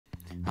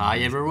Hi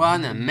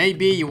everyone,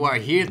 maybe you are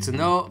here to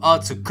know how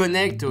to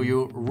connect to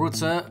your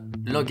router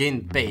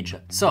login page.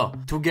 So,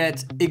 to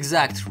get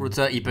exact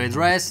router IP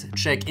address,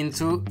 check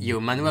into your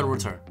manual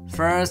router.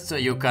 First,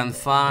 you can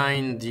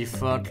find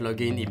default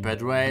login IP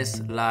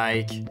address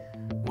like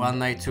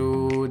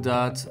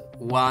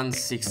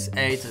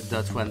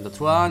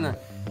 192.168.1.1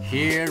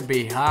 here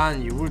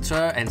behind your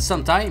router, and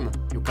sometimes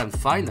you can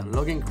find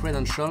login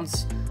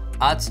credentials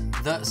at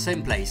the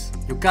same place.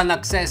 You can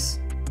access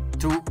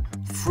to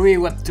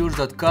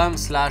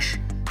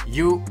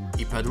freewebtools.com/u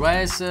IP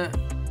address.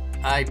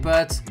 I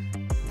put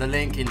the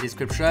link in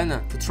description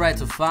to try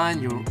to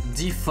find your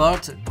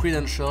default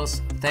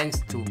credentials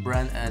thanks to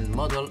brand and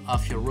model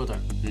of your router.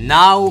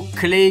 Now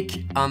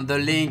click on the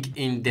link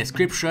in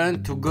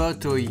description to go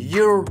to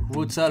your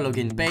router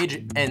login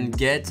page and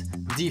get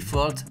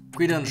default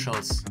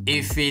credentials.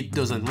 If it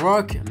doesn't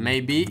work,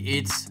 maybe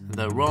it's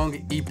the wrong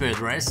IP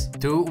address.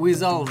 To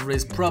resolve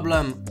this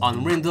problem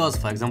on Windows,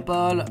 for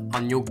example,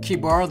 on your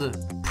keyboard,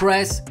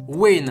 press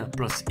Win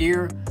plus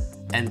R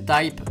and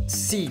type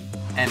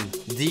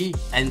CMD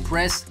and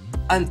press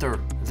Enter.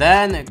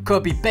 Then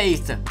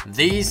copy-paste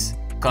this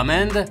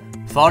command.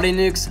 For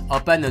Linux,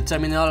 open a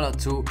terminal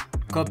to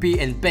copy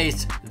and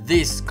paste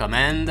this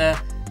command.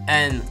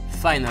 And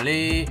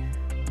finally,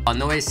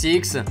 on OS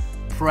X,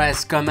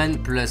 press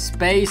Command plus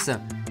space,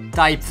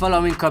 type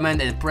following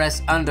command and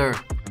press Enter.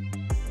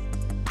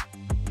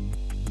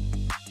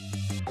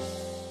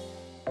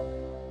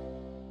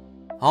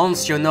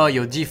 Once you know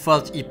your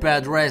default IP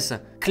address,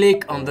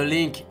 click on the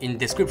link in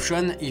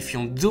description if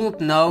you don't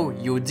know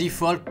your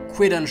default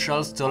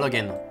credentials to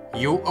login.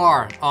 You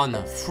are on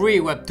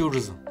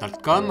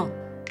freewebtools.com,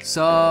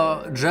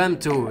 so jump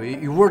to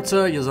your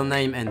router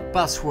username and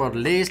password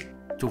list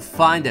to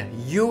find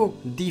your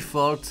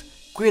default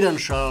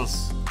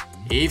credentials.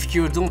 If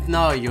you don't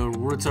know your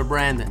router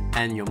brand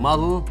and your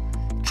model,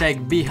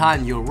 check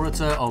behind your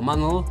router or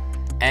model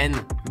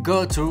and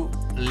go to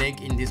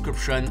link in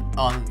description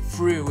on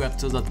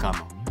freewebtools.com.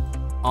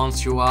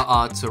 Once you are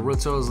at the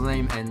router's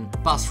name and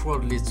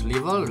password list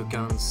level, you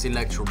can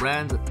select your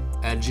brand,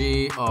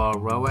 LG or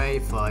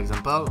Huawei for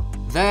example.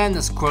 Then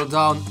scroll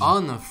down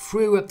on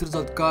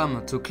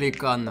freewebtools.com to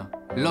click on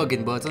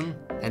login button,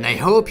 and I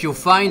hope you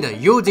find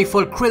your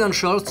default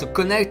credentials to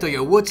connect to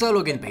your router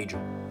login page.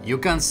 You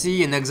can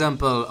see an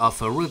example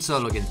of a router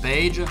login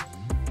page,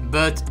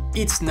 but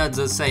it's not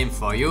the same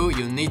for you.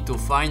 You need to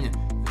find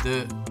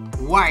the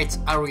white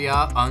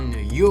area on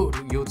your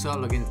router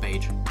login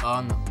page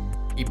on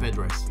IP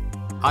address.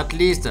 At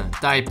least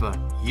type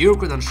your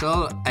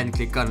credential and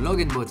click on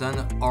login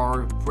button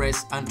or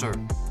press Enter.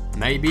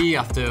 Maybe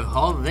after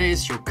all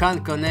this you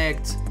can't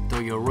connect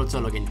to your router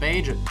login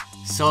page,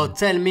 so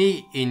tell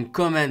me in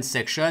comment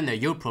section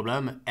your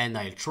problem and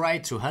I'll try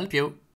to help you.